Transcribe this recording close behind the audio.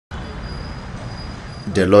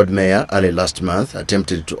The Lord Mayor, early last month,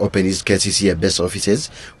 attempted to open his KCCA base offices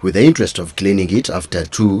with the interest of cleaning it after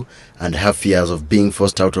 2.5 years of being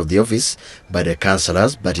forced out of the office by the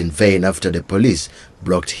councillors, but in vain after the police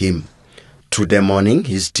blocked him. Today morning,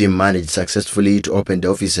 his team managed successfully to open the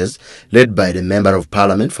offices, led by the Member of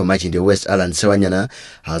Parliament for Much in the West, Alan Sewanyana,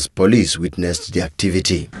 as police witnessed the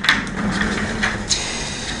activity.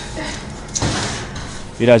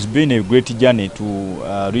 It has been a great journey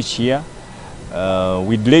to reach here.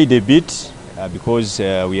 We delayed a bit because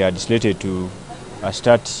we are slated to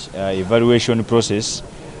start evaluation process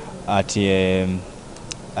at 10,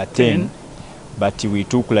 but we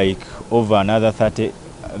took like over another 30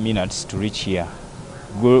 minutes to reach here.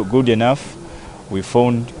 Good enough. We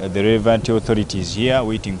found the relevant authorities here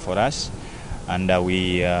waiting for us, and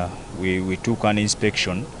we took an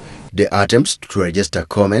inspection. The attempts to register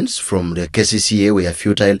comments from the KCCA were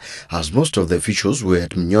futile, as most of the officials were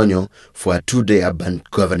at Mnyonyo for a 2-day urban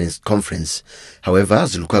governance conference. However,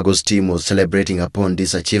 as Lukwago's team was celebrating upon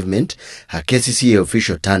this achievement, a KCCA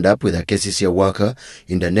official turned up with a KCCA worker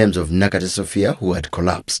in the names of Nakate Sophia, who had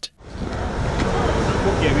collapsed.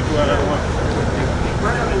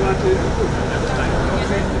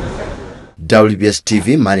 WBS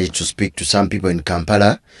TV managed to speak to some people in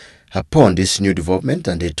Kampala upon this new development,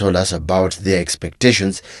 and they told us about their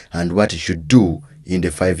expectations and what it should do in the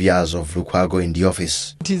 5 years of Lukwago in the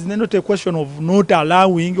office. It is not a question of not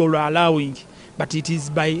allowing or allowing, but it is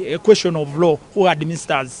by a question of law who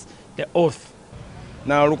administers the oath.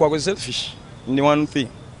 Now Lukwago is selfish in the one thing.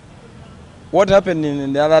 What happened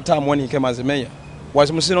in the other time when he came as a mayor?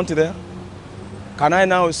 Was Musisi not there? Can I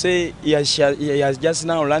now say he has just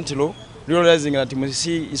now learned law, realizing that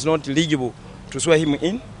Musisi is not eligible to swear him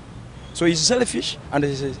in? So he's selfish and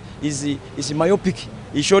he's myopic,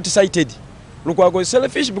 he's short-sighted. Lukwago is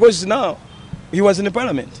selfish because now he was in the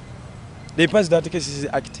parliament. They passed that KCCA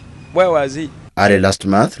Act. Where was he? Early last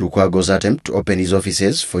month, Lukwago's attempt to open his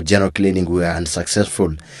offices for general cleaning were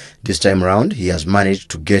unsuccessful. This time around, he has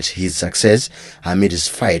managed to get his success amid his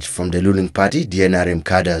fight from the ruling party, DNRM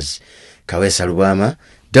cadres. Kawesa Lubama,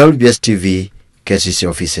 WBS TV, KCCA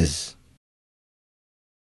offices.